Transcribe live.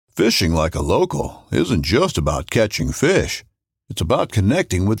Fishing like a local isn't just about catching fish. It's about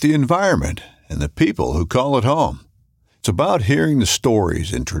connecting with the environment and the people who call it home. It's about hearing the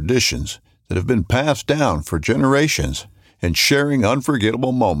stories and traditions that have been passed down for generations and sharing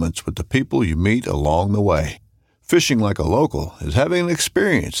unforgettable moments with the people you meet along the way. Fishing like a local is having an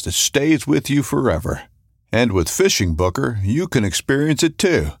experience that stays with you forever. And with Fishing Booker, you can experience it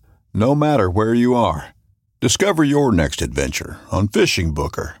too, no matter where you are. Discover your next adventure on Fishing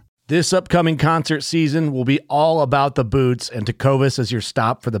Booker. This upcoming concert season will be all about the boots, and Tecovas is your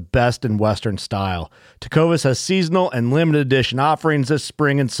stop for the best in Western style. Tecovas has seasonal and limited edition offerings this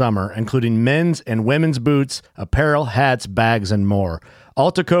spring and summer, including men's and women's boots, apparel, hats, bags, and more.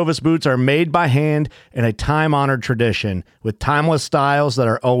 All Tecovas boots are made by hand in a time-honored tradition with timeless styles that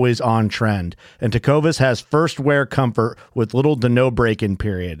are always on trend. And Tecovas has first wear comfort with little to no break-in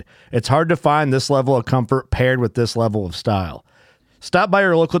period. It's hard to find this level of comfort paired with this level of style. Stop by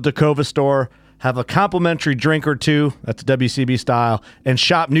your local Tecovas store, have a complimentary drink or two, that's WCB style, and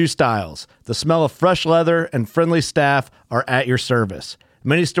shop new styles. The smell of fresh leather and friendly staff are at your service.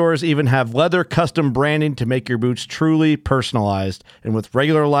 Many stores even have leather custom branding to make your boots truly personalized. And with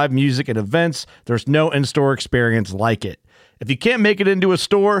regular live music and events, there's no in-store experience like it. If you can't make it into a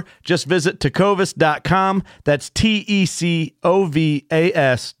store, just visit tecovas.com. That's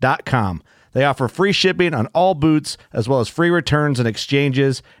TECOVAS.com. They offer free shipping on all boots, as well as free returns and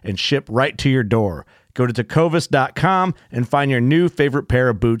exchanges, and ship right to your door. Go to tecovas.com and find your new favorite pair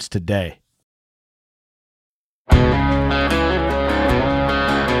of boots today.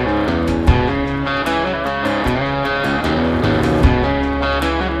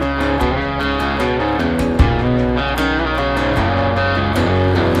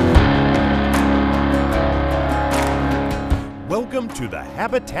 Welcome to the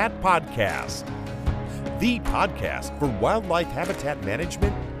Habitat Podcast, the podcast for wildlife habitat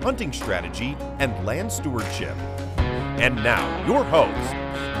management, hunting strategy, and land stewardship. And now, your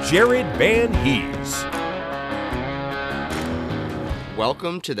host, Jared Van Hees.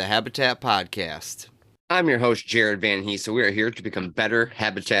 Welcome to the Habitat Podcast. I'm your host, Jared Van Hees, so we are here to become better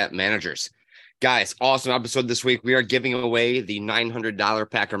habitat managers. Guys, awesome episode this week. We are giving away the $900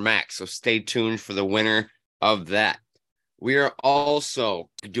 Packer Maxx, so stay tuned for the winner of that. We are also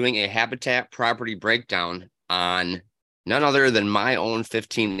doing a habitat property breakdown on none other than my own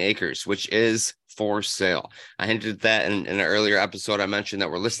 15 acres, which is for sale. I hinted at that in an earlier episode. I mentioned that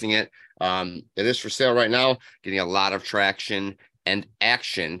we're listing it. It is for sale right now, getting a lot of traction and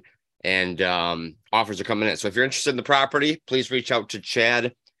action, and offers are coming in. So if you're interested in the property, please reach out to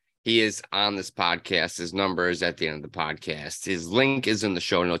Chad. He is on this podcast. His number is at the end of the podcast. His link is in the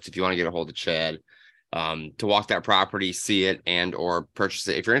show notes if you want to get a hold of Chad. To walk that property, see it, and or purchase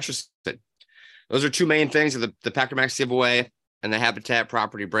it if you're interested. Those are two main things: the Packer Maxx giveaway and the habitat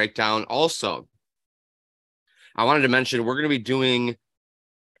property breakdown. Also, I wanted to mention we're going to be doing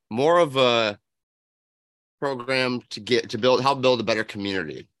more of a program to build a better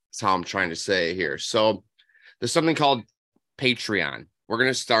community. That's how I'm trying to say here. So there's something called Patreon. We're going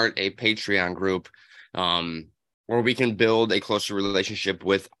to start a Patreon group where we can build a closer relationship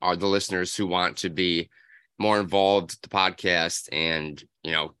with the listeners who want to be more involved with the podcast and,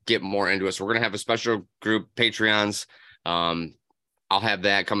 get more into it. So we're going to have a special group, Patreons. I'll have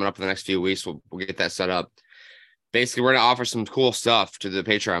that coming up in the next few weeks. We'll get that set up. Basically, we're going to offer some cool stuff to the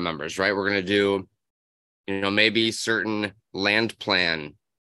Patreon members, right? We're going to do, maybe certain land plan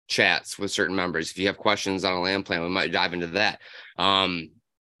chats with certain members. If you have questions on a land plan, we might dive into that.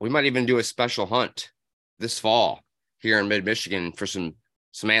 We might even do a special hunt this fall here in mid-Michigan for some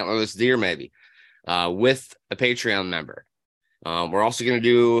antlerless deer, maybe, with a Patreon member. We're also going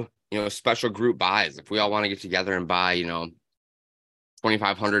to do, special group buys. If we all want to get together and buy,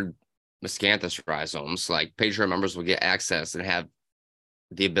 2,500 miscanthus rhizomes, like Patreon members will get access and have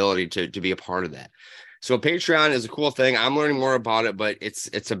the ability to be a part of that. So Patreon is a cool thing. I'm learning more about it, but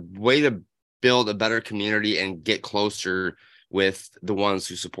it's a way to build a better community and get closer with the ones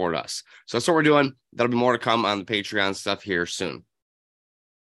who support us. So that's what we're doing. That'll be more to come on the Patreon stuff here soon.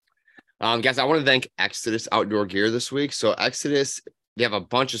 Guys, I want to thank Exodus Outdoor Gear this week. So Exodus, they have a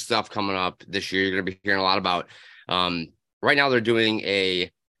bunch of stuff coming up this year. You're going to be hearing a lot about. Right now, they're doing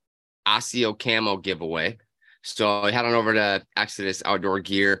a Osseo Camo giveaway. So head on over to Exodus Outdoor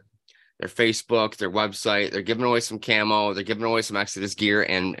Gear, their Facebook, their website. They're giving away some camo. They're giving away some Exodus gear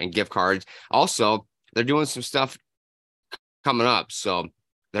and gift cards. Also, they're doing some stuff coming up. So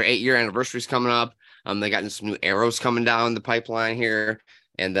their 8-year anniversary is coming up. They got some new arrows coming down the pipeline here.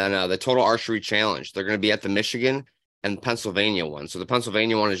 And then the Total Archery Challenge. They're going to be at the Michigan and Pennsylvania one. So the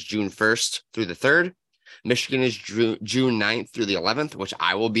Pennsylvania one is June 1st through the 3rd. Michigan is June 9th through the 11th, which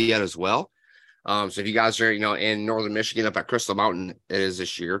I will be at as well. So if you guys are, in northern Michigan up at Crystal Mountain, it is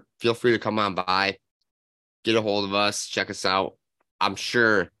this year. Feel free to come on by, get a hold of us, check us out. I'm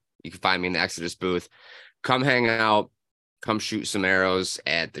sure you can find me in the Exodus booth. Come hang out, come shoot some arrows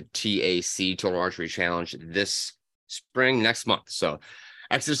at the TAC Total Archery Challenge this spring, next month. So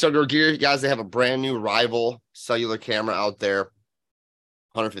Exodus Outdoor Gear, guys, they have a brand new rival cellular camera out there,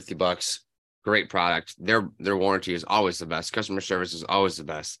 $150. Great product. Their warranty is always the best. Customer service is always the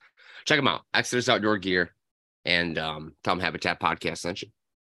best. Check them out, Exodus Outdoor Gear, and tell them Habitat Podcast sent you.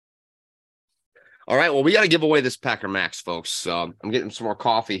 All right, well, we got to give away this Packer Maxx, folks. So I'm getting some more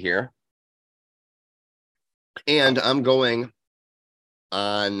coffee here. And I'm going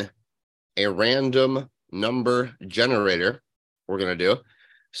on a random number generator we're going to do.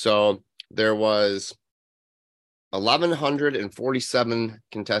 So there was 1,147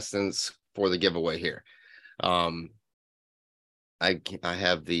 contestants for the giveaway here. I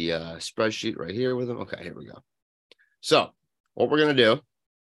have the spreadsheet right here with them. Okay, here we go. So what we're going to do,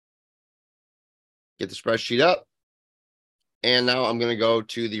 get the spreadsheet up. And now I'm going to go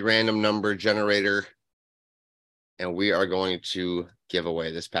to the random number generator, and we are going to give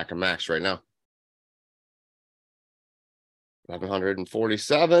away this Packer Maxx right now.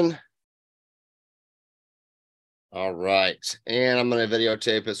 1,147. All right. And I'm going to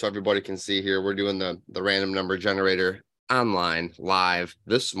videotape it so everybody can see here. We're doing the random number generator online, live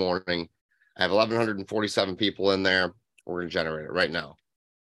this morning. I have 1,147 people in there. We're going to generate it right now.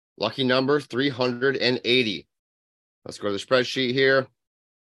 Lucky number 380. Let's go to the spreadsheet here.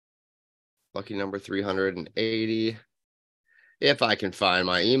 Lucky number 380. If I can find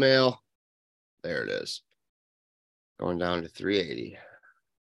my email, there it is. Going down to 380.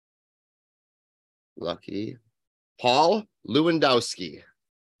 Lucky Paul Lewandowski.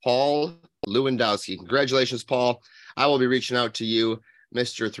 Paul Lewandowski. Congratulations, Paul. I will be reaching out to you,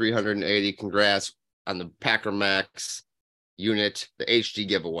 Mr. 380. Congrats on the Packer Maxx unit, the HD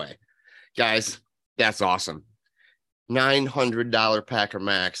giveaway. Guys, that's awesome. $900 Packer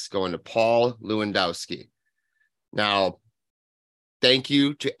Maxx going to Paul Lewandowski. Now, thank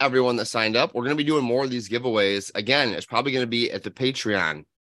you to everyone that signed up. We're going to be doing more of these giveaways. Again, it's probably going to be at the Patreon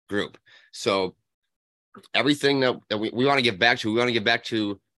group. So everything that we want to give back to, we want to give back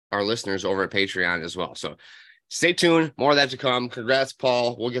to our listeners over at Patreon as well. So stay tuned. More of that to come. Congrats,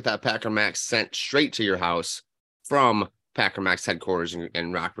 Paul. We'll get that Packer Maxx sent straight to your house from Packer Maxx headquarters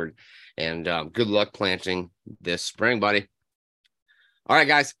in Rockford. And good luck planting this spring, buddy. All right,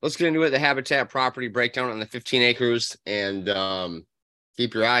 guys, let's get into it. The Habitat property breakdown on the 15 acres, and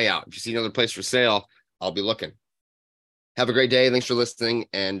keep your eye out. If you see another place for sale, I'll be looking. Have a great day. Thanks for listening,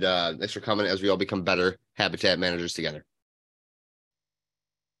 and thanks for coming as we all become better habitat managers together.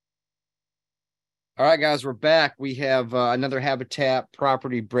 All right, guys, we're back. We have another Habitat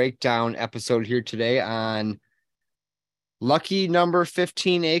property breakdown episode here today on lucky number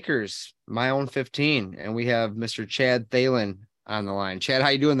 15 acres, my own 15. And we have Mr. Chad Thelen on the line. Chad, how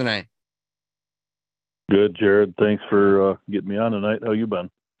you doing tonight? Good, Jared. Thanks for getting me on tonight. How you been?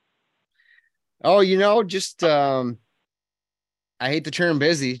 Oh, just I hate the term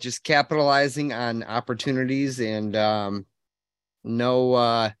busy, just capitalizing on opportunities, and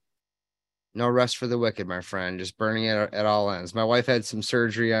no rest for the wicked, my friend. Just burning it at all ends. My wife had some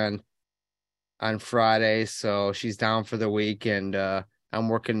surgery on Friday, so she's down for the week, and I'm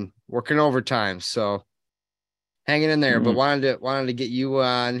working overtime, so hanging in there. But wanted to get you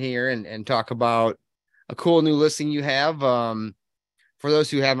on here and talk about a cool new listing you have. For those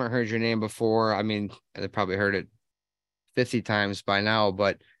who haven't heard your name before, I mean, they probably heard it 50 times by now,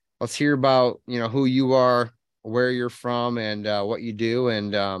 but let's hear about, who you are, where you're from, and what you do,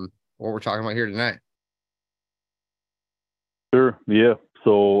 and what we're talking about here tonight. Sure. Yeah.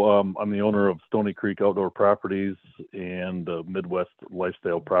 So I'm the owner of Stony Creek Outdoor Properties and Midwest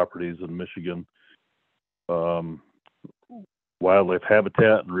Lifestyle Properties in Michigan. Wildlife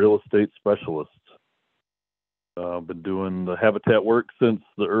habitat and real estate specialist. I've been doing the habitat work since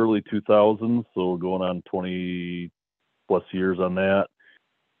the early 2000s, so going on 20 plus years on that.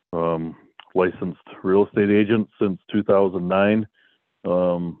 Licensed real estate agent since 2009.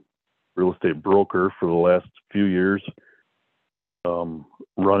 Real estate broker for the last few years.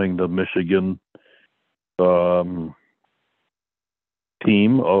 Running the Michigan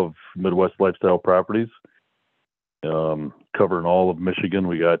team of Midwest Lifestyle Properties, covering all of Michigan.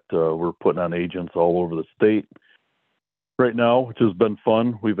 We're putting on agents all over the state right now, which has been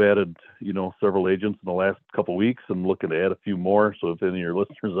fun. We've added, several agents in the last couple of weeks, and looking to add a few more. So if any of your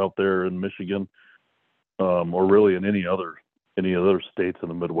listeners out there in Michigan, or really in any other states in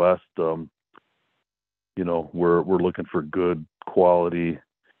the Midwest, we're looking for good quality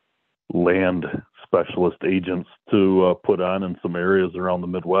land specialist agents to put on in some areas around the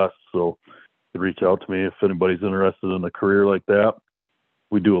Midwest. So reach out to me if anybody's interested in a career like that.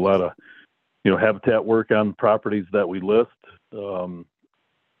 We do a lot of, habitat work on properties that we list, and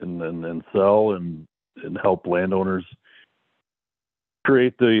sell and help landowners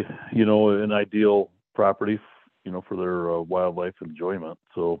create an ideal property, for their wildlife enjoyment.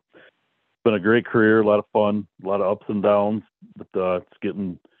 So it's been a great career, a lot of fun, a lot of ups and downs, but it's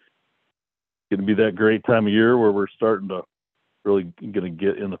getting to be that great time of year where we're starting to really going to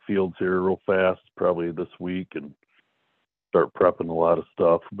get in the fields here real fast, probably this week, and start prepping a lot of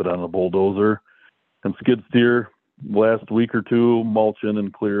stuff. But on the bulldozer and skid steer last week or two, mulching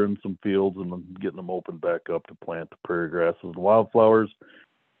and clearing some fields and then getting them opened back up to plant the prairie grasses and wildflowers.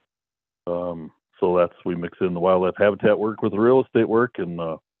 So we mix in the wildlife habitat work with the real estate work, and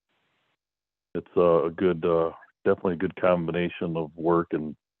it's a good, definitely a good combination of work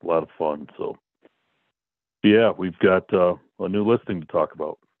and a lot of fun. So yeah, we've got a new listing to talk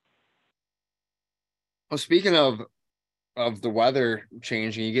about. Well, speaking of the weather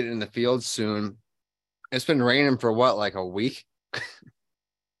changing, you get in the field soon. It's been raining for what, like a week?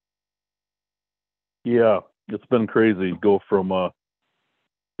 Yeah, it's been crazy. Go from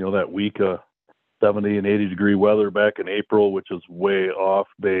that week of 70 and 80 degree weather back in April, which is way off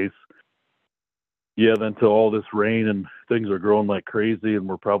base. Yeah, then to all this rain and things are growing like crazy, and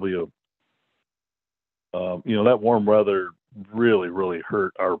we're probably that warm weather really, really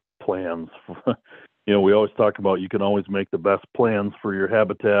hurt our plans. We always talk about you can always make the best plans for your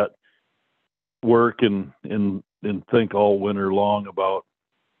habitat work and think all winter long about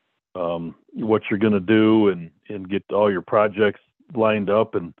what you're going to do and get all your projects lined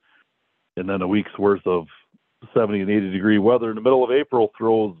up, and then a week's worth of 70 and 80 degree weather in the middle of April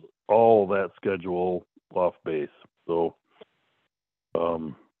throws all that schedule off base. So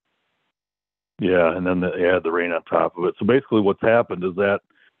and then they add the rain on top of it. So basically what's happened is that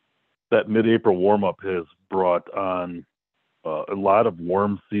mid-April warm-up has brought on a lot of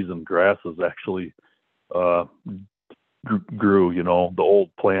warm season grasses actually grew. The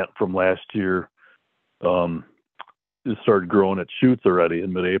old plant from last year started growing its shoots already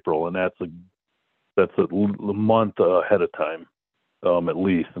in mid-April, and that's a month ahead of time, at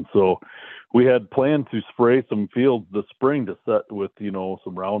least. And so we had planned to spray some fields this spring to set with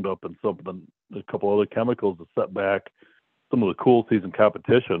some Roundup and a couple other chemicals to set back some of the cool season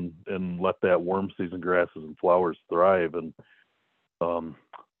competition and let that warm season grasses and flowers thrive. And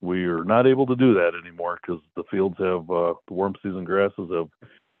we are not able to do that anymore because the fields have the warm season grasses have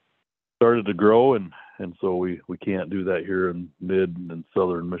started to grow, and so we can't do that here in mid and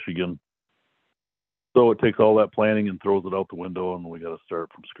southern Michigan. So it takes all that planning and throws it out the window, and we got to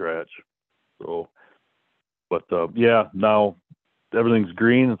start from scratch. So, but now everything's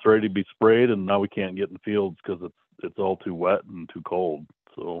green, it's ready to be sprayed, and now we can't get in the fields because it's all too wet and too cold.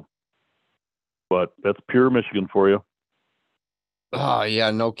 So, but that's pure Michigan for you. Oh yeah,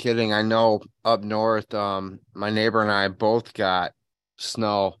 no kidding. I know up north, my neighbor and I both got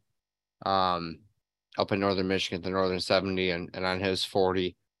snow up in northern Michigan, the northern 70 and on his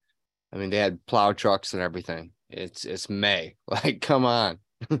 40. I mean, they had plow trucks and everything. It's May. Like, come on.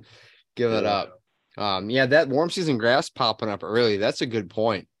 Give it up. That warm season grass popping up early, that's a good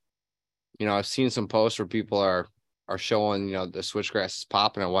point. I've seen some posts where people are showing, the switchgrass is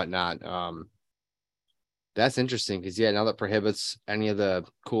popping and whatnot. That's interesting because, now that prohibits any of the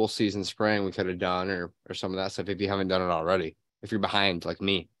cool season spraying we could have done or some of that stuff if you haven't done it already, if you're behind like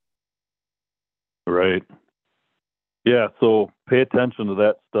me. Right. Yeah, so pay attention to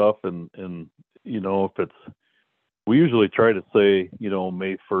that stuff, and if it's, we usually try to say,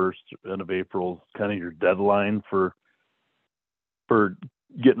 May 1st, end of April is kind of your deadline for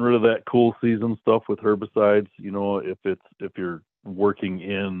getting rid of that cool season stuff with herbicides. If you're working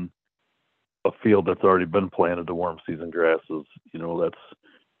in a field that's already been planted to warm season grasses,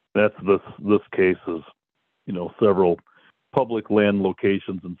 that's this case is, several public land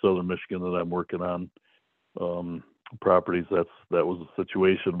locations in southern Michigan that I'm working on, properties. That was a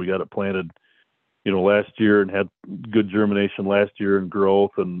situation. We got it planted, last year and had good germination last year and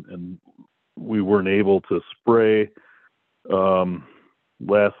growth, and we weren't able to spray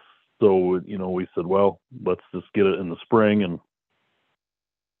last. So, we said, well, let's just get it in the spring. And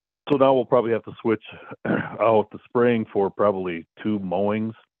so now we'll probably have to switch out the spraying for probably 2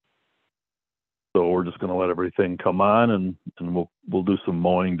 mowings. So we're just going to let everything come on, and we'll do some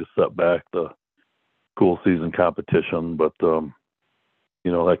mowing to set back the cool season competition. But,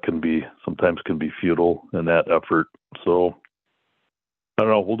 that sometimes can be futile in that effort. So I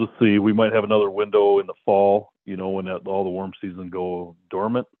don't know. We'll just see. We might have another window in the fall, when all the warm season go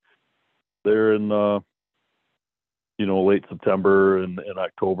dormant. They're in, late September and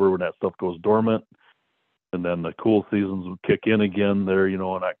October when that stuff goes dormant. And then the cool seasons will kick in again there, in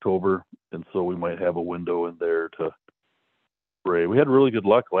October. And so we might have a window in there to spray. We had really good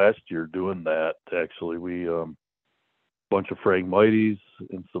luck last year doing that, actually. We, bunch of Phragmites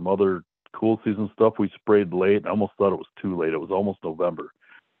and some other cool season stuff we sprayed late. I almost thought it was too late. It was almost November.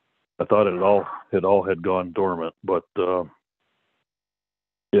 I thought it all had gone dormant, but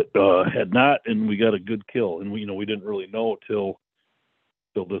it had not, and we got a good kill. And we didn't really know till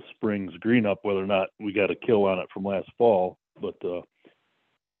this spring's green up whether or not we got a kill on it from last fall. But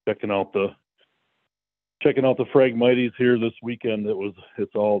checking out the Phragmites here this weekend,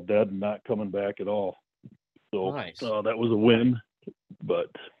 it's all dead and not coming back at all. So nice. That was a win. But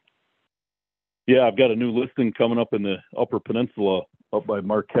yeah, I've got a new listing coming up in the Upper Peninsula up by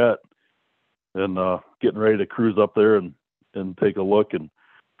Marquette, and getting ready to cruise up there and take a look and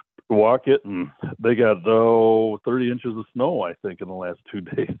walk it. And they got 30 inches of snow, I think, in the last 2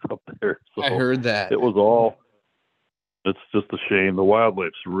 days up there. So I heard that. It's just a shame. The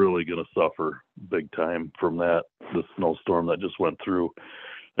wildlife's really going to suffer big time from the snowstorm that just went through.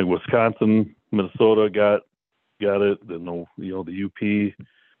 And Wisconsin, Minnesota got it, and the UP.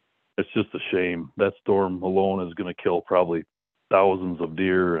 It's just a shame. That storm alone is going to kill probably thousands of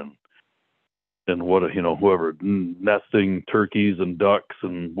deer and whoever nesting turkeys and ducks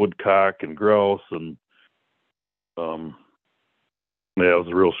and woodcock and grouse, and it was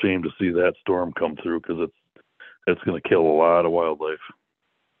a real shame to see that storm come through, because it's going to kill a lot of wildlife.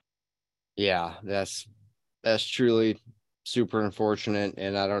 Yeah, that's truly super unfortunate,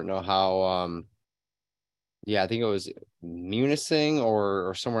 and I don't know how. I think it was Munising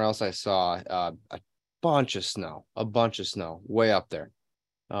or somewhere else. I saw a bunch of snow way up there.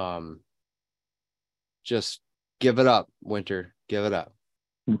 Just give it up, winter. Give it up.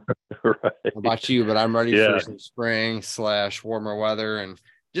 Right. How about you? But I'm ready for some spring / warmer weather, and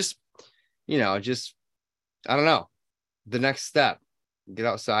just I don't know, the next step. Get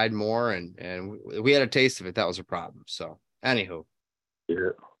outside more, and we had a taste of it. That was a problem. So, anywho.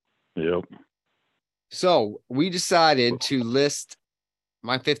 Yeah. Yep. So we decided to list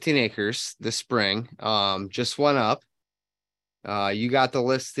my 15 acres this spring. Just went up. You got the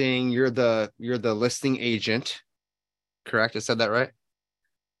listing. You're the listing agent, correct? I said that right?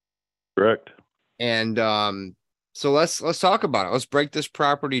 Correct. And so let's talk about it. Let's break this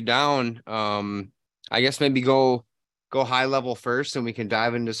property down. I guess maybe go high level first, and we can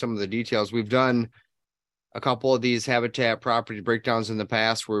dive into some of the details. We've done a couple of these habitat property breakdowns in the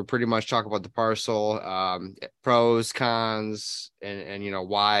past where we pretty much talk about the parcel, pros, cons, and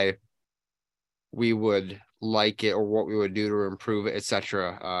why we would like it or what we would do to improve it,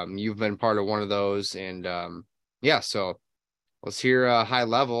 etc. You've been part of one of those, and so let's hear high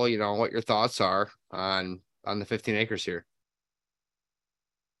level, what your thoughts are on the 15 acres here.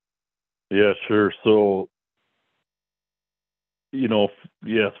 Yeah, sure. So,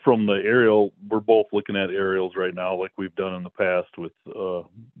 yes, from the aerial, we're both looking at aerials right now, like we've done in the past with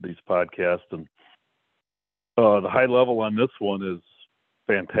these podcasts. And the high level on this one is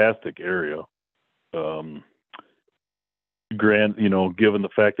fantastic area. Given the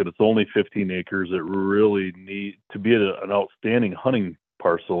fact that it's only 15 acres, it really needs to be an outstanding hunting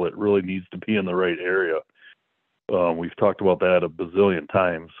parcel. It really needs to be in the right area. We've talked about that a bazillion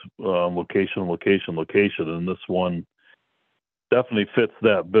times. Location, and this one definitely fits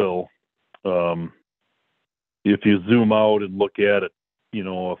that bill. If you zoom out and look at it,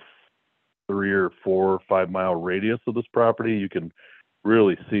 a 3 or 4 or 5 mile radius of this property, you can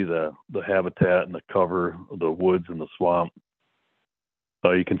really see the habitat and the cover, the woods and the swamp.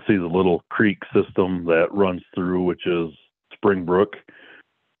 You can see the little creek system that runs through, which is Spring Brook,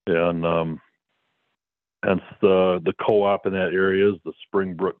 and hence the co-op in that area is the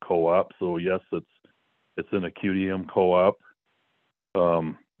Spring Brook Co-op. So yes, it's in a QDM co-op.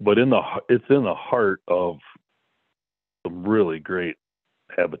 But it's in the heart of some really great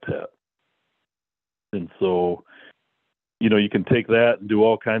habitat. And so, you can take that and do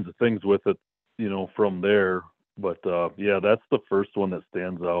all kinds of things with it, from there. But that's the first one that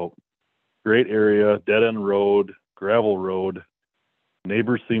stands out. Great area, dead end road, gravel road.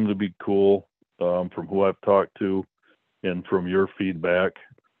 Neighbors seem to be cool, from who I've talked to and from your feedback.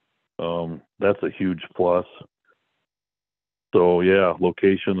 That's a huge plus. So yeah,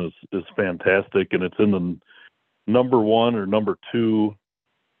 location is fantastic, and it's in the number 1 or number 2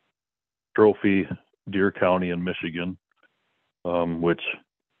 trophy deer county in Michigan, which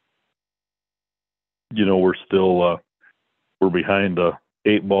we're still we're behind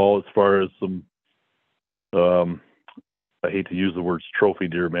eight ball as far as some, I hate to use the words trophy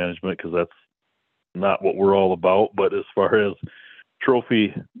deer management because that's not what we're all about, but as far as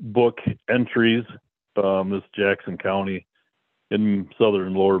trophy book entries, this Jackson County in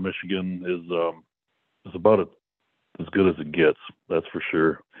southern lower Michigan is about as good as it gets. That's for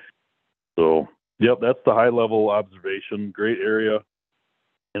sure. So, yep, that's the high level observation. Great area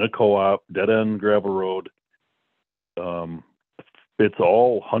in a co-op, dead end gravel road. It's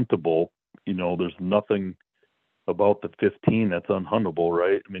all huntable. You know, there's nothing about the 15 that's unhuntable,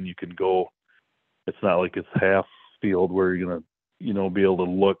 right? I mean, you can go. It's not like it's half field where you're gonna, you know, be able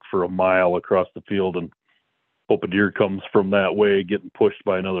to look for a mile across the field and hope a deer comes from that way, getting pushed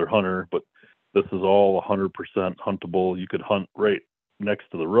by another hunter. But this is all 100% huntable. You could hunt right next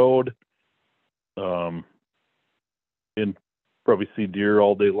to the road, and probably see deer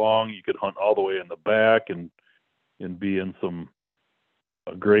all day long. You could hunt all the way in the back and be in some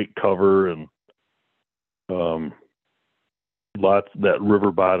great cover, and lots. That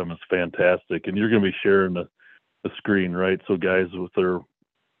river bottom is fantastic, and you're going to be sharing the screen, right? So guys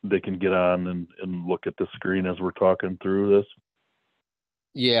they can get on and look at the screen as we're talking through this.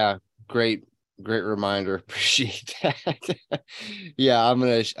 Yeah, great reminder. Appreciate that. Yeah, I'm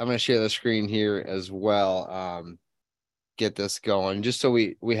gonna share the screen here as well. Get this going just so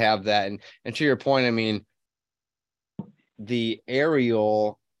we have that. And to your point, I mean, the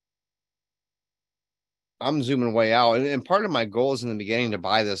aerial, I'm zooming way out, and part of my goals in the beginning to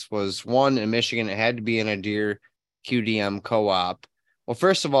buy this was, one, in Michigan, it had to be in a deer QDM co-op. Well,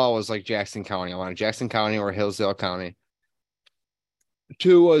 first of all, it was like Jackson County. I wanted Jackson County or Hillsdale County.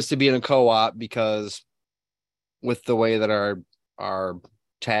 Two was to be in a co-op because with the way that our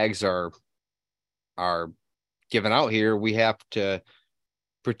tags are given out here, we have to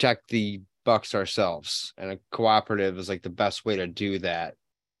protect the bucks ourselves, and a cooperative is like the best way to do that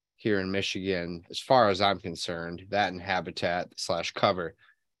here in Michigan, as far as I'm concerned. That and habitat / cover.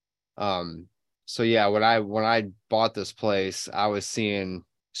 So yeah, when I bought this place, I was seeing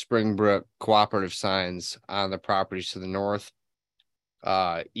Springbrook cooperative signs on the properties to the north,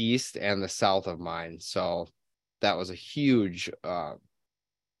 east, and the south of mine. So that was a huge kind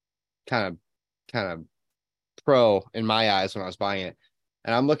of pro in my eyes when I was buying it.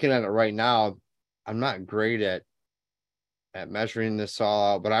 And I'm looking at it right now. I'm not great at measuring this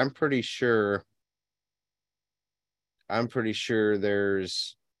all out, but I'm pretty sure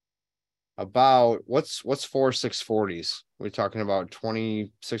there's about what's 4 640s. We're talking about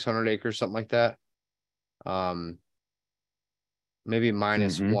 2,600 acres, something like that. Maybe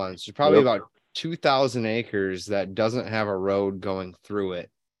minus one. So probably about 2,000 acres that doesn't have a road going through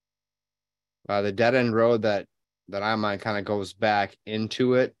it. The dead end road that I'm on kind of goes back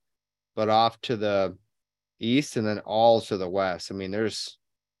into it, but off to the east and then all to the west. I mean, there's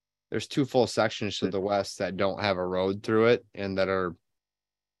 2 full sections to the west that don't have a road through it and that are,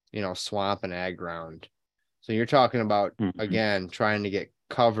 you know, swamp and ag ground. So you're talking about, again, trying to get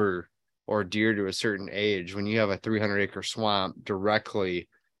cover or deer to a certain age when you have a 300-acre swamp directly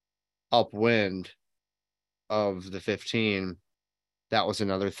upwind of the 15. That was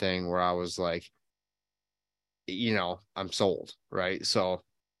another thing where I was like, you know, I'm sold, right? So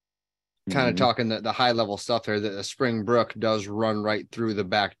kind of talking the high level stuff there, that the Springbrook does run right through the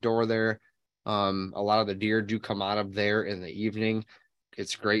back door there. A lot of the deer do come out of there in the evening.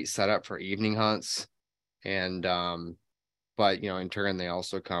 It's great setup for evening hunts. And but you know, in turn they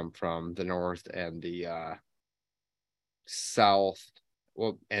also come from the north and the south,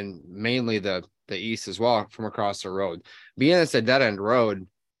 well, and mainly the east as well, from across the road. Being it's a dead end road,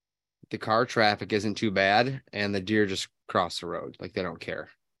 the car traffic isn't too bad, and the deer just cross the road like they don't care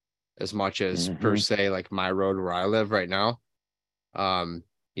as much as per se like my road where I live right now.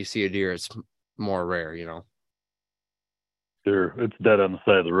 You see a deer, it's more rare, you know. Sure, it's dead on the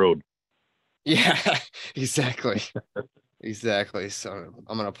side of the road. Yeah, exactly. Exactly. So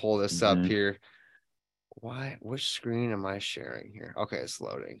I'm gonna pull this up here. Which screen am I sharing here? Okay, it's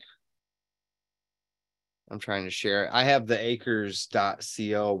loading. I'm trying to share it. I have the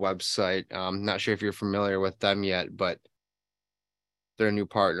acres.co website. I'm not sure if you're familiar with them yet, but they're a new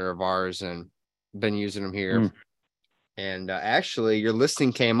partner of ours and been using them here. And actually, your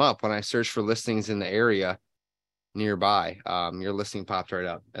listing came up when I searched for listings in the area nearby. Your listing popped right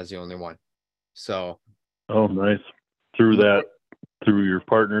up as the only one. So, oh, nice. Through your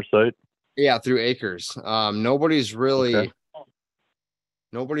partner site? Yeah, through Acres. Nobody's really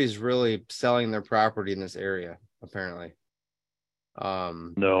selling their property in this area, apparently.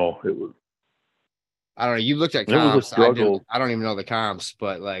 No, it was. I don't know. You looked at comps. It was a struggle. I don't even know the comps,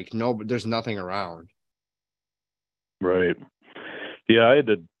 but like, no, there's nothing around. Right. Yeah, I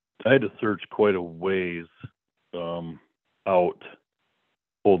had to search quite a ways out,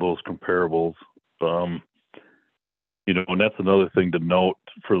 pull those comparables. And that's another thing to note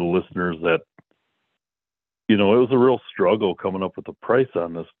for the listeners that, it was a real struggle coming up with the price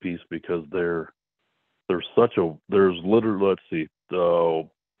on this piece because there's literally, let's see,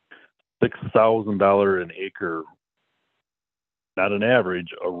 $6,000 an acre, not an average,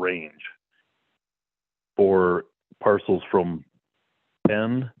 a range for parcels from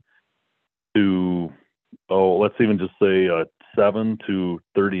 10 to, let's even just say 7 to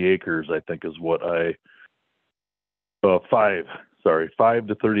 30 acres, I think is what 5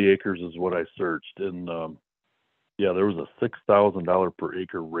 to 30 acres is what I searched. And there was a $6,000 per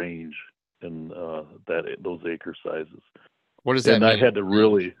acre range in those acre sizes. What does that and mean? I had to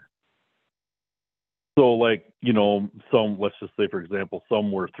really, so some, let's just say, for example,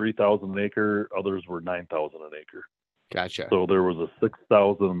 some were 3,000 an acre, others were 9,000 an acre. Gotcha. So there was a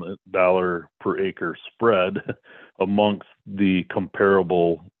 $6,000 per acre spread amongst the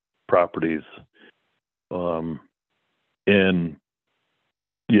comparable properties. And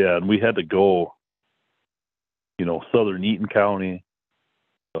we had to go, southern Eaton County,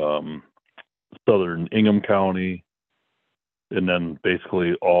 southern Ingham County, and then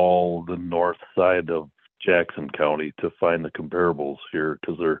basically all the north side of Jackson County to find the comparables here,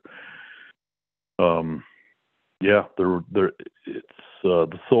 because it's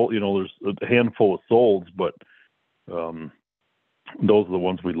the sold. There's a handful of solds, but those are the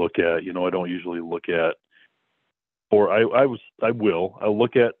ones we look at. I don't usually look at, or I'll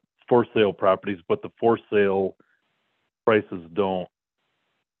look at for sale properties, but the for sale prices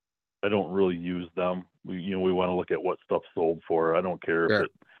I don't really use them. We want to look at what stuff sold for. I don't care if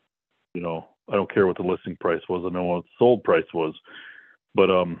it, I don't care what the listing price was. I know what the sold price was, but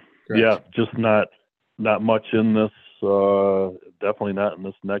just not much in this. Definitely not in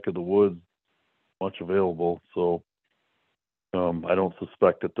this neck of the woods. Much available. So I don't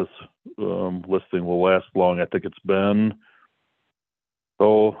suspect that this listing will last long. I think it's been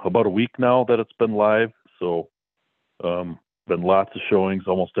about a week now that it's been live. So been lots of showings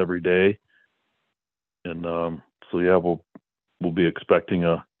almost every day, and we'll be expecting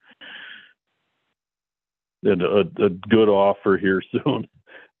a good offer here soon.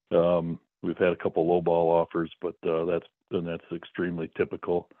 We've had a couple lowball offers, but that's extremely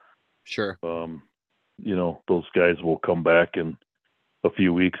typical. Sure. Those guys will come back in a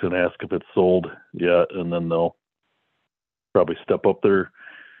few weeks and ask if it's sold yet, and then they'll probably step up their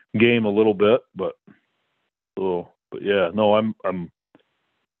game a little bit.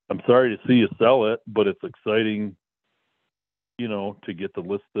 I'm sorry to see you sell it, but it's exciting, to get to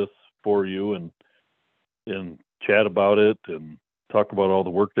list this for you and chat about it and talk about all the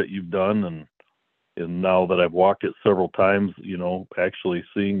work that you've done. And now that I've walked it several times, actually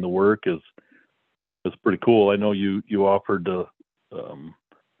seeing the work is pretty cool. I know you offered to,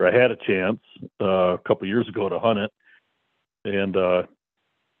 or I had a chance a couple years ago to hunt it, and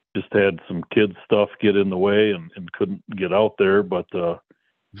just had some kids stuff get in the way and couldn't get out there. But I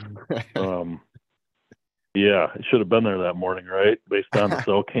should have been there that morning, right? Based on the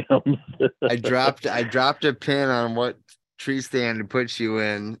cell cams. I dropped a pin on what tree stand to put you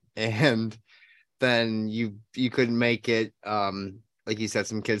in, and then you couldn't make it. Like you said,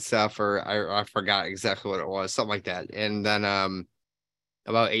 some kid stuff, or I forgot exactly what it was, something like that. And then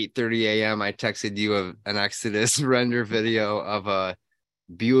about 8:30 a.m. I texted you an Exodus render video of a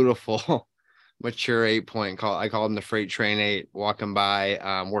beautiful mature 8-point call. I called him the Freight Train 8, walking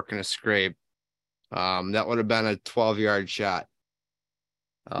by, working a scrape. That would have been a 12-yard shot.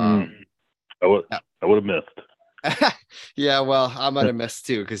 I would have missed. Yeah, well, I might have missed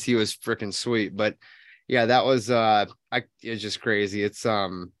too, because he was freaking sweet. But yeah, that was it's just crazy. It's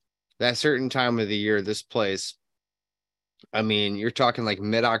that certain time of the year, this place, I mean, you're talking like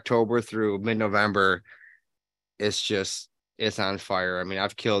mid-October through mid-November. It's on fire. I mean,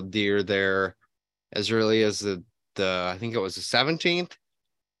 I've killed deer there as early as the I think it was the 17th,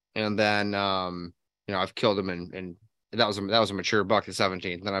 and then I've killed them and that was a mature buck the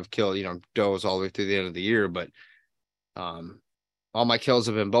 17th. Then I've killed does all the way through the end of the year, but all my kills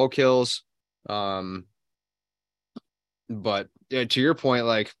have been bow kills. But yeah, to your point,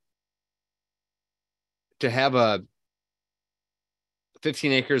 like, to have a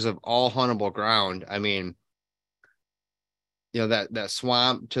 15 acres of all huntable ground, I mean, that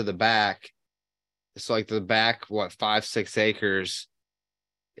swamp to the back, it's like the back, 5-6 acres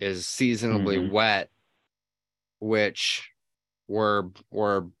is seasonably wet, which where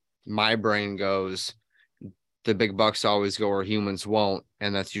my brain goes, the big bucks always go where humans won't,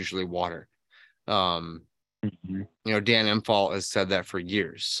 and that's usually water. You know, Dan Infalt has said that for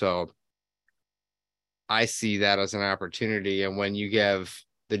years. So I see that as an opportunity. And when you give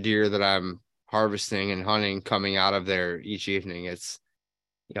the deer that I'm harvesting and hunting coming out of there each evening, it's,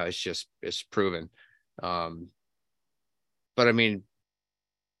 you know, it's proven. But I mean,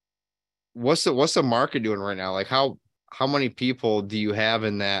 what's the market doing right now? Like how many people do you have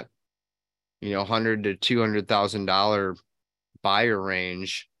in that, you know, $100,000 to $200,000 buyer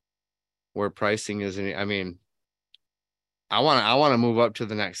range where pricing isn't? I mean, I want to move up to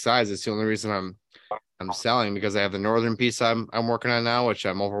the next size. It's the only reason I'm selling, because I have the northern piece I'm working on now, which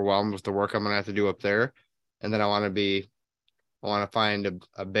I'm overwhelmed with the work I'm gonna have to do up there. And then I want to find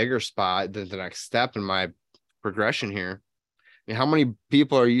a bigger spot than the next step in my progression here. I mean, how many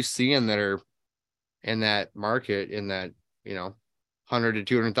people are you seeing that are in that market, in that, you know, $100,000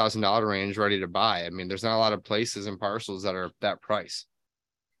 to $200,000 range, ready to buy? I mean, there's not a lot of places and parcels that are that price.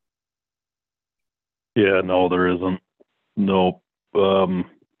 Yeah, no, there isn't. No. And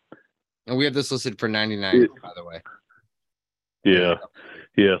we have this listed for 99, by the way. Yeah.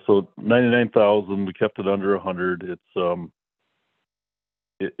 Yeah. So 99,000, we kept it under 100.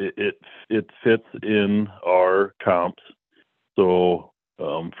 It fits in our comps. So,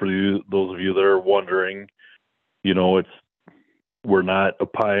 for those of you that are wondering, you know, we're not a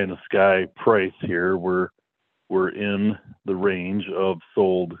pie in the sky price here. We're in the range of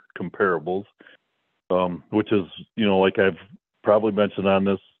sold comparables, which is, you know, like I've probably mentioned on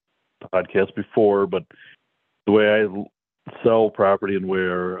this podcast before, but the way I sell property and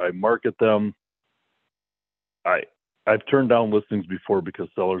where I market them, I've turned down listings before because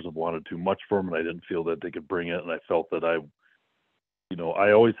sellers have wanted too much for them, and I didn't feel that they could bring it, and I felt that I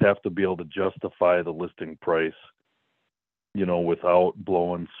always have to be able to justify the listing price, you know, without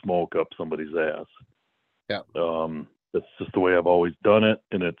blowing smoke up somebody's ass. Yeah. That's just the way I've always done it,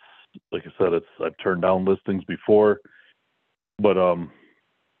 and it's like I said, I've turned down listings before, but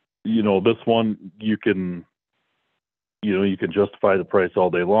you know, this one you can justify the price all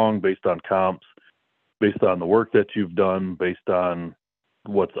day long based on comps, based on the work that you've done, based on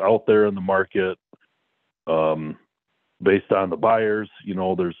what's out there in the market, based on the buyers. You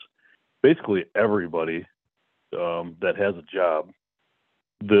know, there's basically everybody that has a job.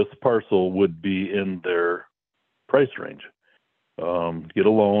 This parcel would be in their price range. Get a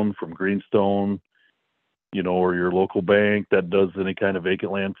loan from Greenstone, you know, or your local bank that does any kind of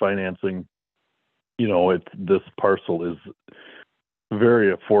vacant land financing. You know, this parcel is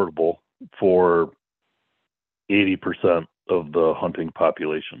very affordable for 80% of the hunting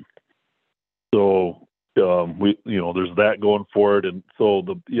population. So there's that going for it, and so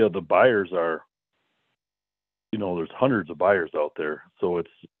the buyers are, you know, there's hundreds of buyers out there. So it's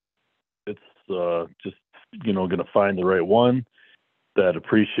just, you know, going to find the right one that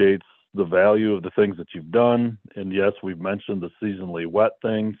appreciates the value of the things that you've done. And yes, we've mentioned the seasonally wet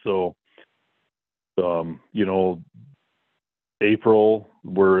thing. So, you know, April,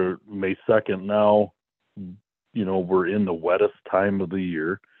 we're May 2nd now, you know, we're in the wettest time of the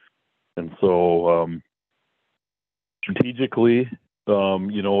year. And so, strategically,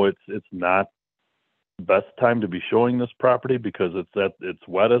 you know, it's not the best time to be showing this property because it's at its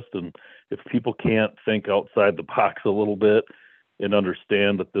wettest. And if people can't think outside the box a little bit and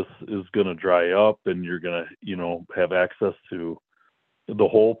understand that this is going to dry up and you're going to, you know, have access to the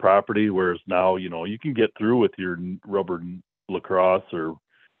whole property, whereas now, you know, you can get through with your rubber lacrosse or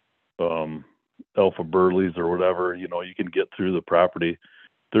alpha burleys or whatever, you know, you can get through the property.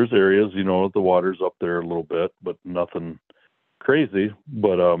 There's areas, you know, the water's up there a little bit, but nothing crazy.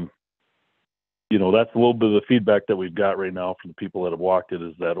 But, you know, that's a little bit of the feedback that we've got right now from the people that have walked it,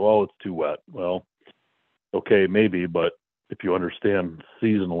 is that, well, it's too wet. Well, okay, maybe, but if you understand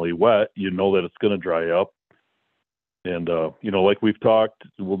seasonally wet, you know that it's going to dry up. And, you know, like we've talked,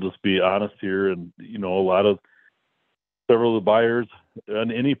 we'll just be honest here. And, you know, several of the buyers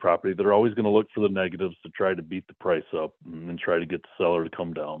on any property, they're always going to look for the negatives to try to beat the price up and then try to get the seller to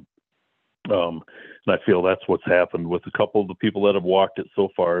come down. And I feel that's what's happened with a couple of the people that have walked it so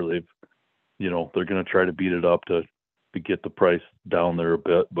far. They've, you know, they're going to try to beat it up to get the price down there a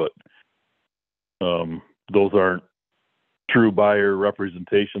bit, but those aren't true buyer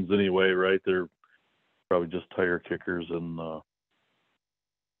representations anyway, right? They're probably just tire kickers. And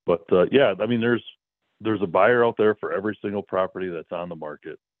yeah, I mean, there's a buyer out there for every single property that's on the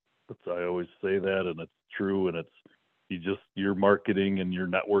market. I always say that, and it's true. And your marketing and your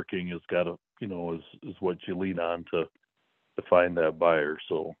networking has got to, you know, is what you lean on to find that buyer.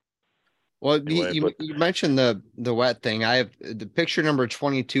 So, well, anyway, you mentioned the wet thing. I have the picture number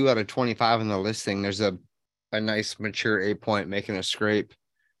 22 out of 25 in the listing. There's a nice mature 8-point making a scrape.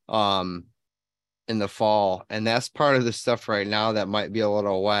 And in the fall, and that's part of the stuff right now that might be a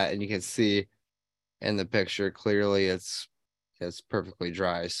little wet, and you can see in the picture clearly it's perfectly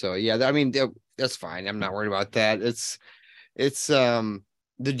dry. So yeah, I mean that's fine. I'm not worried about that. It's the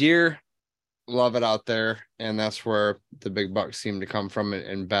deer love it out there, and that's where the big bucks seem to come from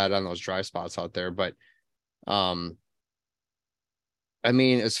and bed on those dry spots out there. But I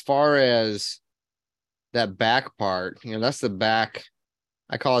mean, as far as that back part, that's the back.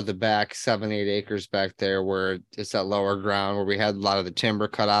 I call it the back 7-8 acres back there where it's that lower ground where we had a lot of the timber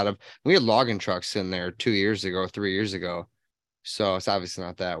cut out of. We had logging trucks in there 2 years ago, 3 years ago. So it's obviously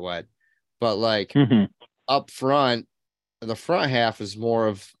not that wet. But like up front, the front half is more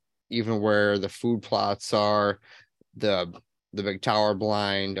of even where the food plots are, the big tower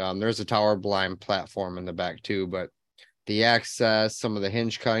blind. There's a tower blind platform in the back too, but the access, some of the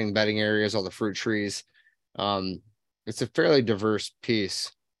hinge cutting, bedding areas, all the fruit trees. It's a fairly diverse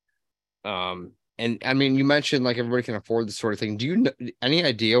piece. And I mean, you mentioned like everybody can afford this sort of thing. Do you know any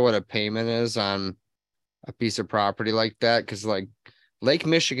idea what a payment is on a piece of property like that? Because like Lake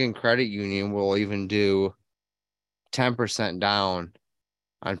Michigan Credit Union will even do 10% down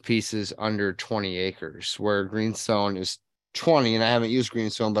on pieces under 20 acres, where Greenstone is 20. And I haven't used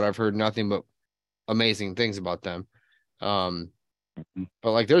Greenstone, but I've heard nothing but amazing things about them.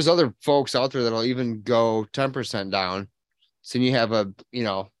 But like there's other folks out there that'll even go 10% down. So you have a,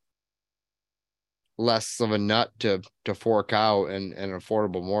 less of a nut to fork out and an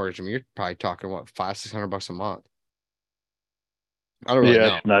affordable mortgage. I mean, you're probably talking what, $500-600 a month. I don't really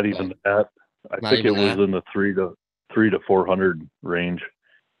know. It's not even that. I think it was in the 300 to 400 range.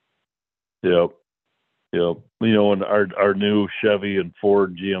 Yep. And our new Chevy and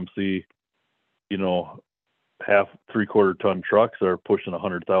Ford GMC, half 3/4 ton trucks are pushing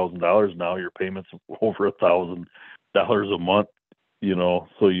 $100,000 now. Your payments over $1,000 a month.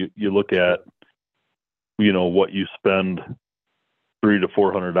 So you look at what you spend $300 to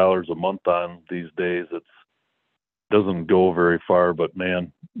 $400 a month on these days. It doesn't go very far, but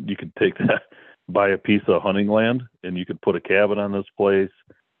man, you could take that, buy a piece of hunting land, and you could put a cabin on this place.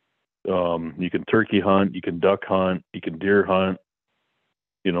 You can turkey hunt, you can duck hunt, you can deer hunt.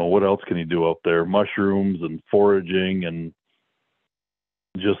 What else can you do out there? Mushrooms and foraging and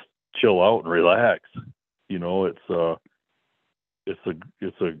just chill out and relax. It's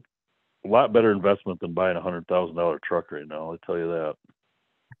a lot better investment than buying $100,000 truck right now. I'll tell you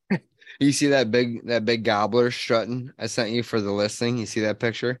that. You see that big gobbler strutting I sent you for the listing? You see that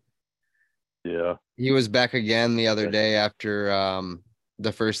picture? Yeah. He was back again the other day after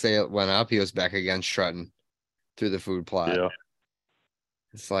the first day it went up. He was back again strutting through the food plot. Yeah.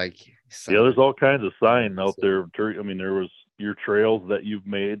 It's like there's all kinds of sign out there. I mean, there was your trails that you've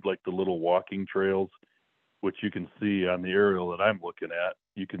made, like the little walking trails, which you can see on the aerial that I'm looking at.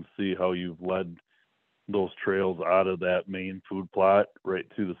 You can see how you've led those trails out of that main food plot right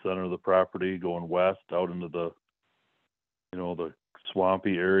through the center of the property, going west out into the, the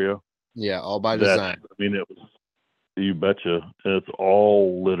swampy area. Yeah, all by design. I mean, it was, you betcha. And it's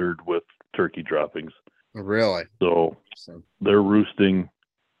all littered with turkey droppings. Really? So they're roosting.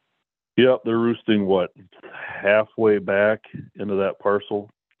 Yep, they're roosting what, halfway back into that parcel.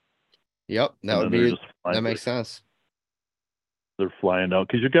 Yep, that makes sense. They're flying down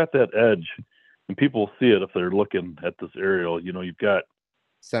because you got that edge, and people see it if they're looking at this aerial. You've got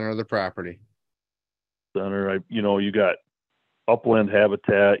center of the property. You got upland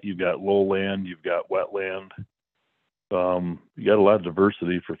habitat, you've got lowland, you've got wetland. You got a lot of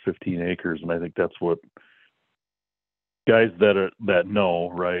diversity for 15 acres, and I think that's what guys that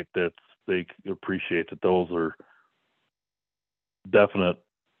know, right, that they appreciate that those are definite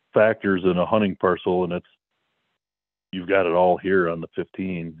factors in a hunting parcel, and you've got it all here on the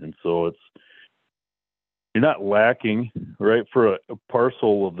 15, and so you're not lacking, right, for a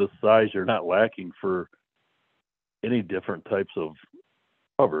parcel of this size. You're not lacking for any different types of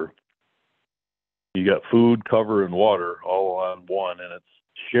cover. You got food, cover, and water all on one, and it's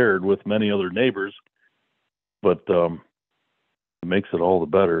shared with many other neighbors, but it makes it all the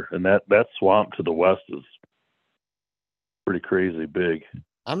better. And that swamp to the west is pretty crazy big.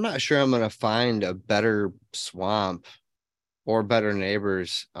 I'm not sure I'm going to find a better swamp or better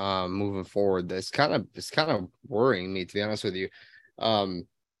neighbors moving forward. It's kind of worrying me, to be honest with you.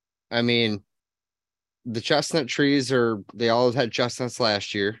 I mean, the chestnut trees they all had chestnuts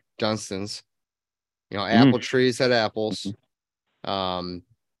last year, Dunstans. Apple trees had apples. Crab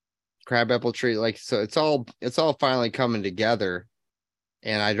apple tree, so it's all finally coming together.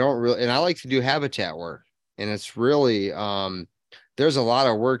 And I like to do habitat work, and it's really there's a lot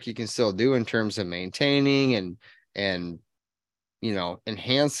of work you can still do in terms of maintaining and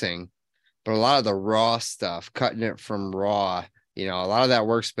enhancing But a lot of the raw stuff, cutting it from raw, a lot of that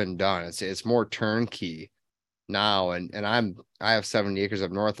work's been done. It's more turnkey now. And I have 70 acres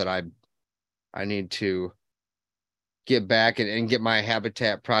up north that I need to get back and get my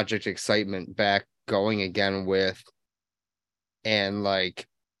habitat project excitement back going again with. And like,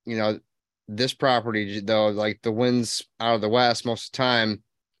 this property though, like the winds out of the west most of the time,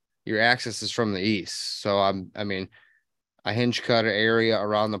 your access is from the east. So I mean, a hinge cut area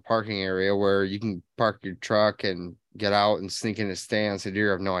around the parking area where you can park your truck and get out and sneak into stands. The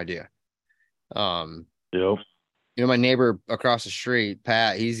deer have no idea. Yep. My neighbor across the street,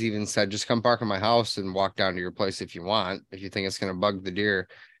 Pat, he's even said, just come park in my house and walk down to your place if you want, if you think it's going to bug the deer.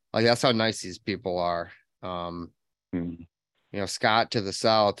 Like, that's how nice these people are. Scott to the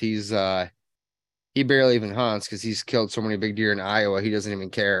south, he barely even hunts because he's killed so many big deer in Iowa. He doesn't even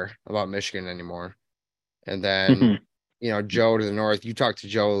care about Michigan anymore. And then, Joe to the north, you talked to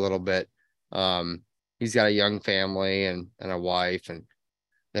Joe a little bit. He's got a young family and a wife, and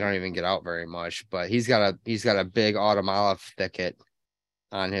they don't even get out very much, but he's got a big autumn olive thicket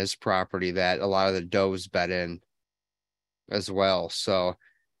on his property that a lot of the does bed in as well. So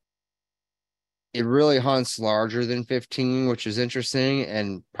it really hunts larger than 15, which is interesting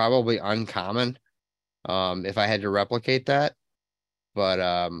and probably uncommon. If I had to replicate that, but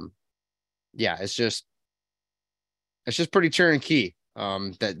yeah, it's just pretty turnkey.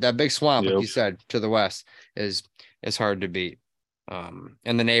 That big swamp, like you said, to the west is hard to beat. And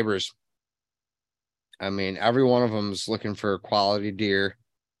the neighbors, I mean, every one of them is looking for quality deer.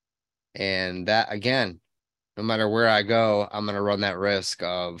 And that, again, no matter where I go, I'm going to run that risk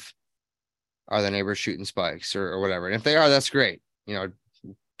of, are the neighbors shooting spikes or whatever? And if they are, that's great. To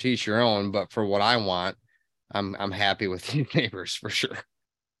each your own. But for what I want, I'm happy with the neighbors for sure.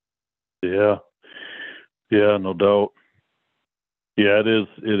 Yeah. Yeah, no doubt. Yeah, it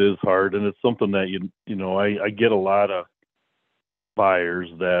is hard. And it's something that, I get a lot of buyers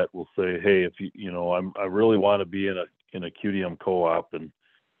that will say, hey, if I really want to be in a QDM co-op, and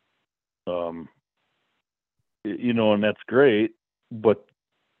and that's great, but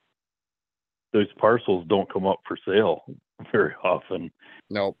those parcels don't come up for sale very often.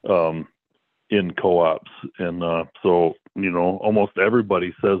 Nope. In co-ops, and so almost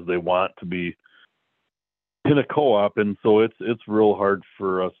everybody says they want to be in a co-op, and so it's real hard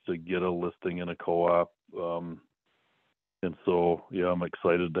for us to get a listing in a co-op. And so, yeah, I'm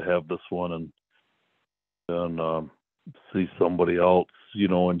excited to have this one and see somebody else,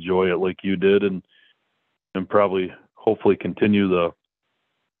 enjoy it like you did, and probably hopefully continue the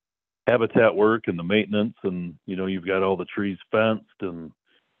habitat work and the maintenance. And, you've got all the trees fenced, and,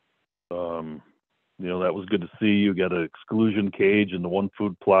 that was good to see. You got an exclusion cage in the one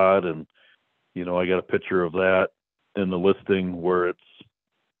food plot, and, I got a picture of that in the listing where it's,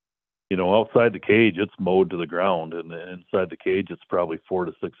 outside the cage, it's mowed to the ground, and inside the cage, it's probably 4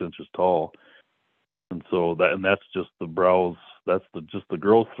 to 6 inches tall. And so that's just the browse. That's just the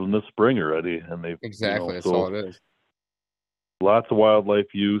growth from this spring already. And they've exactly. That's all it is. Lots of wildlife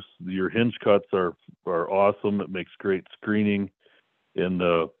use. Your hinge cuts are awesome. It makes great screening. And,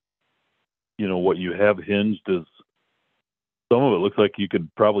 what you have hinged is, some of it looks like you could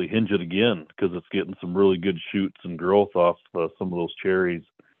probably hinge it again because it's getting some really good shoots and growth off some of those cherries.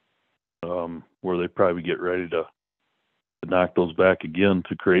 Where they probably get ready to knock those back again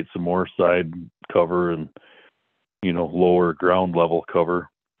to create some more side cover and, lower ground level cover.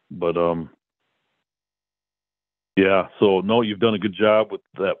 But, yeah, so no, you've done a good job with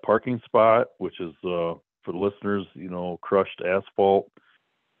that parking spot, which is, for the listeners, crushed asphalt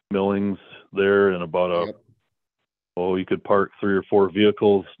millings there, and about you could park 3 or 4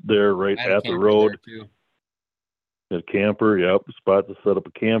 vehicles there right at the road. A camper, yep, a spot to set up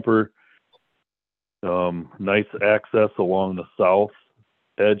a camper. Nice access along the south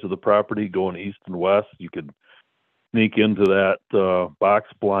edge of the property going east and west. You could sneak into that box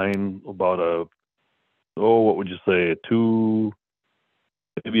blind about what would you say,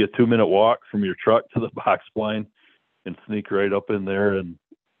 maybe a 2-minute walk from your truck to the box blind, and sneak right up in there and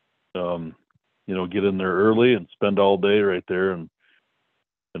get in there early and spend all day right there and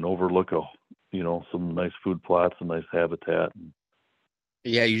overlook some nice food plots and nice habitat.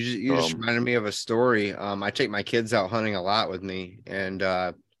 Yeah, you just reminded me of a story. I take my kids out hunting a lot with me, and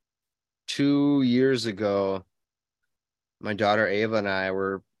 2 years ago, my daughter Ava and I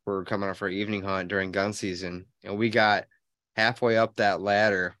were coming up for an evening hunt during gun season, and we got halfway up that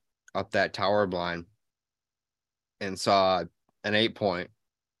ladder, up that tower blind, and saw an 8-point,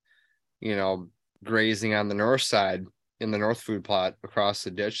 grazing on the north side in the north food plot across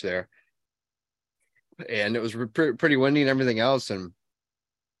the ditch there, and it was pretty windy and everything else, and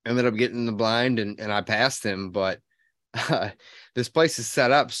ended up getting in the blind and I passed him, but this place is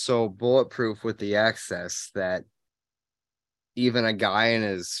set up so bulletproof with the access that even a guy and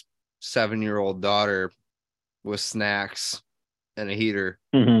his 7-year-old daughter with snacks and a heater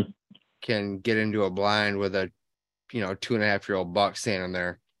can get into a blind with a 2.5-year-old buck standing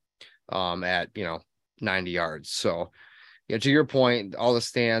there at 90 yards. So to your point, all the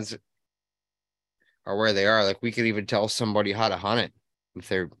stands are where they are. Like, we could even tell somebody how to hunt it if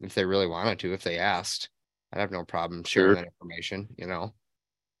they really wanted to, if they asked. I'd have no problem sharing that information,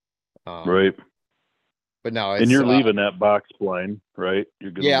 Right. But no, it's, and you're leaving that box blind, right?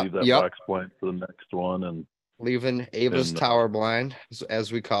 You're going to leave that yep. box blind for the next one, and leaving Ava's tower blind,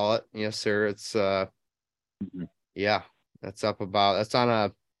 as we call it. Yes, sir. It's yeah, that's up about. That's on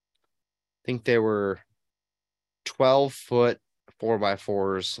I think they were 12-foot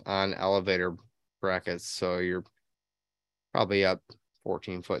 4x4s on elevator brackets, so you're probably up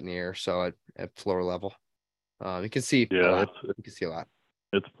 14 foot in the air, so at floor level. You can see a lot. You can see a lot.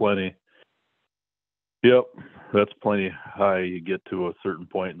 It's plenty. Yep, that's plenty high. You get to a certain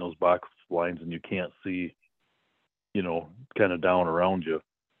point in those box blinds and you can't see, kind of down around you,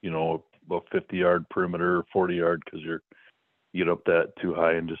 a 50-yard perimeter, 40-yard, because you get up that too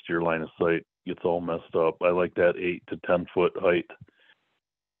high and just your line of sight gets all messed up. I like that 8 to 10 foot height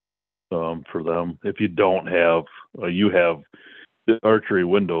for them. If you don't have, you have the archery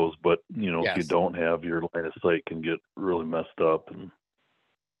windows, but if you don't have, your line of sight can get really messed up.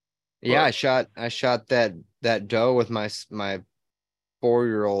 Yeah, I shot that doe with my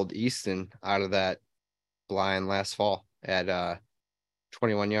 4-year-old Easton out of that blind last fall at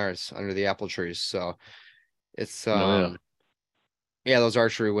 21 yards under the apple trees. So it's those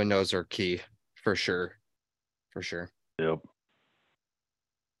archery windows are key for sure. Yep.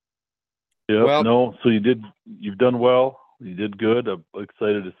 Well, no, so you've done well. You did good. I'm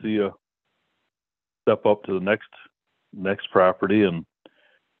excited to see you step up to the next property, and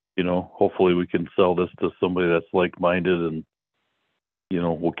hopefully we can sell this to somebody that's like-minded, and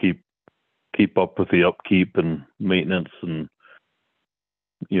we'll keep up with the upkeep and maintenance and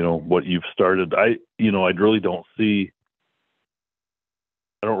what you've started. I really don't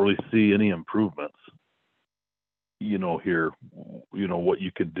really see any improvements here, what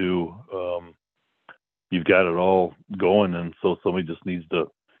you could do. You've got it all going, and so somebody just needs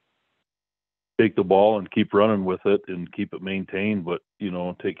to take the ball and keep running with it and keep it maintained, but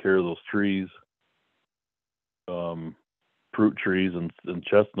take care of those trees, fruit trees and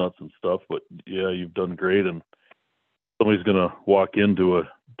chestnuts and stuff. But yeah, you've done great, and somebody's gonna walk into a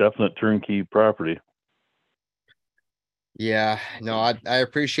definite turnkey property. Yeah, no, I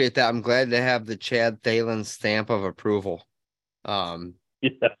appreciate that. I'm glad to have the Chad Thelen stamp of approval. Yeah,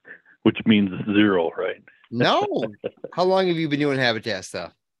 which means 0, right? No. How long have you been doing habitat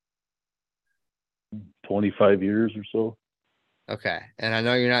stuff? 25 years or so. Okay. And I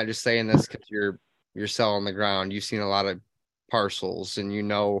know you're not just saying this because you're selling the ground. You've seen a lot of parcels, and you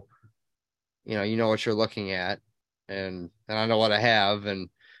know what you're looking at, and I know what I have, and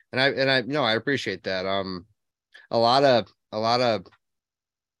I no, I appreciate that. A lot of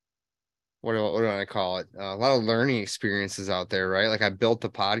what do I call it? A lot of learning experiences out there, right? Like, I built the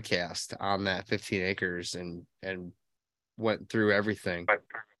podcast on that 15 acres and went through everything.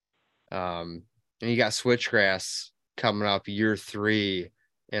 And you got switchgrass coming up year 3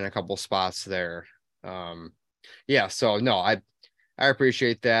 in a couple spots there. Yeah, so no, I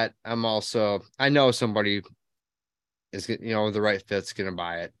appreciate that. I know somebody is, the right fit's gonna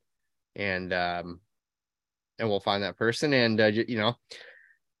buy it, and we'll find that person. And if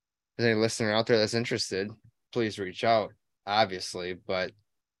any listener out there that's interested, please reach out, obviously. But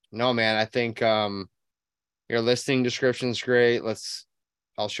no, man, I think your listing description's great.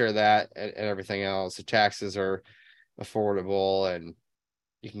 I'll share that and everything else. The taxes are affordable, and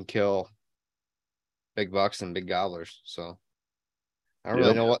you can kill big bucks and big gobblers. So I don't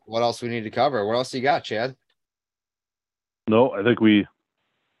really know what else we need to cover. What else do you got, Chad? No, I think for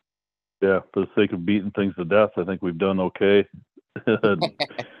the sake of beating things to death, I think we've done okay.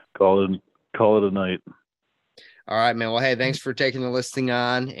 Call it a night. All right, man. Well, hey, thanks for taking the listing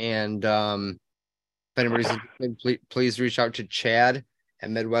on. And if anybody's interested, please reach out to Chad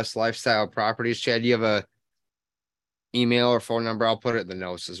at Midwest Lifestyle Properties. Chad, do you have a email or phone number? I'll put it in the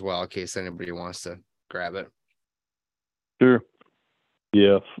notes as well in case anybody wants to grab it. Sure.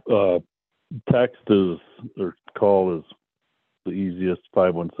 Yeah. Text or call is the easiest,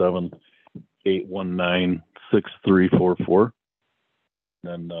 517-819-6344.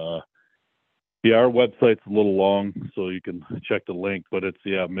 And our website's a little long, so you can check the link, but it's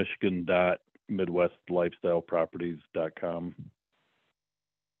michigan.midwestlifestyleproperties.com.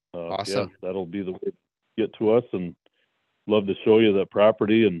 Awesome. Yeah, that'll be the way to get to us, and love to show you that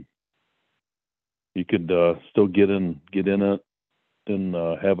property, and you could still get in it and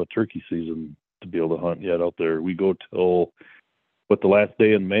have a turkey season to be able to hunt yet out there. We go till the last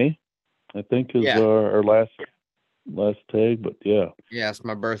day in May, I think, is our last tag. But yeah, it's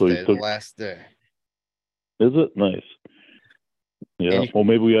my birthday, the last day. Is it? Nice. Yeah. Well,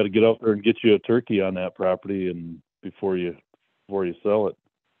 maybe we got to get out there and get you a turkey on that property, and before you sell it.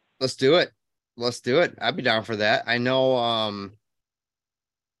 Let's do it. I'd be down for that. I know.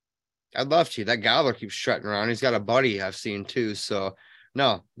 I'd love to. That gobbler keeps strutting around. He's got a buddy I've seen too. So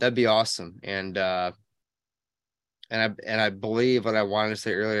no, that'd be awesome. And I believe what I wanted to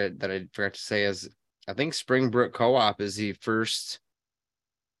say earlier that I forgot to say is I think Springbrook Co-op is the first,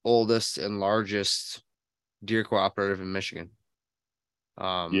 oldest, and largest deer cooperative in Michigan.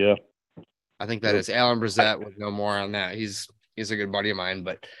 Yeah, I think that is. Alan Brissett would know more on that. He's a good buddy of mine,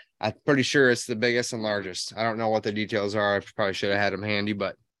 but I'm pretty sure it's the biggest and largest. I don't know what the details are. I probably should have had them handy,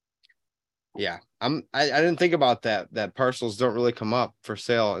 but yeah, I didn't think about that parcels don't really come up for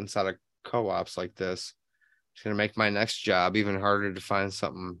sale inside of co-ops like this. It's going to make my next job even harder to find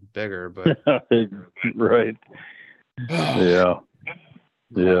something bigger, but right. Yeah.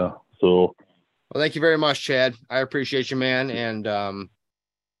 So, well, thank you very much, Chad. I appreciate you, man. And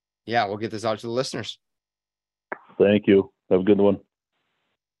we'll get this out to the listeners. Thank you. Have a good one.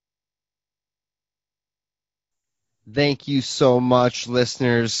 Thank you so much,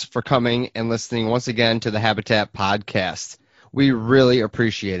 listeners, for coming and listening once again to the Habitat Podcast. We really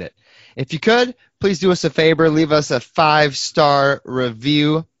appreciate it. If you could, please do us a favor, leave us a 5-star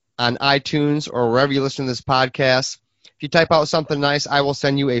review on iTunes or wherever you listen to this podcast. If you type out something nice, I will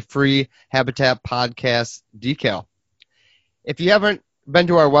send you a free Habitat Podcast decal. If you haven't been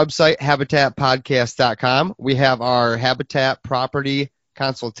to our website, habitatpodcast.com, we have our Habitat Property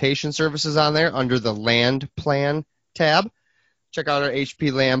Consultation Services on there under the Land Plan tab. Check out our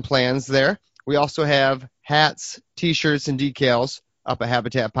HP Land Plans there. We also have hats, t-shirts, and decals up at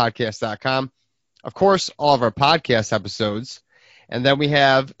habitatpodcast.com. Of course, all of our podcast episodes. And then we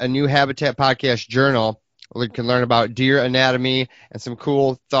have a new Habitat Podcast journal where you can learn about deer anatomy and some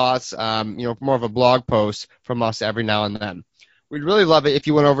cool thoughts, more of a blog post from us every now and then. We'd really love it if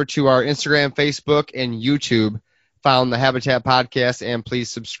you went over to our Instagram, Facebook, and YouTube, found the Habitat Podcast, and please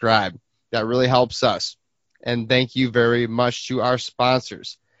subscribe. That really helps us. And thank you very much to our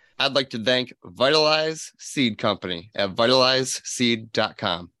sponsors. I'd like to thank Vitalize Seed Company at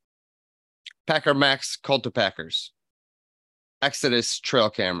vitalizeseed.com. Packer Maxx Cultipackers. Exodus Trail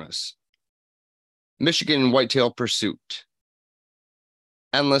Cameras. Michigan Whitetail Pursuit.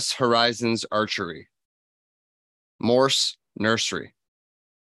 Endless Horizons Archery. Morse Nursery.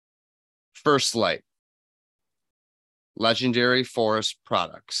 First Light. Legendary Forest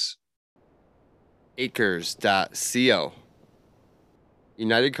Products. Acres.co.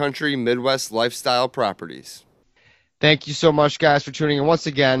 United Country Midwest Lifestyle Properties. Thank you so much, guys, for tuning in once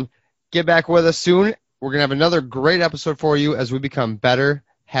again. Get back with us soon. We're going to have another great episode for you as we become better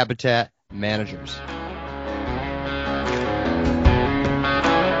habitat managers.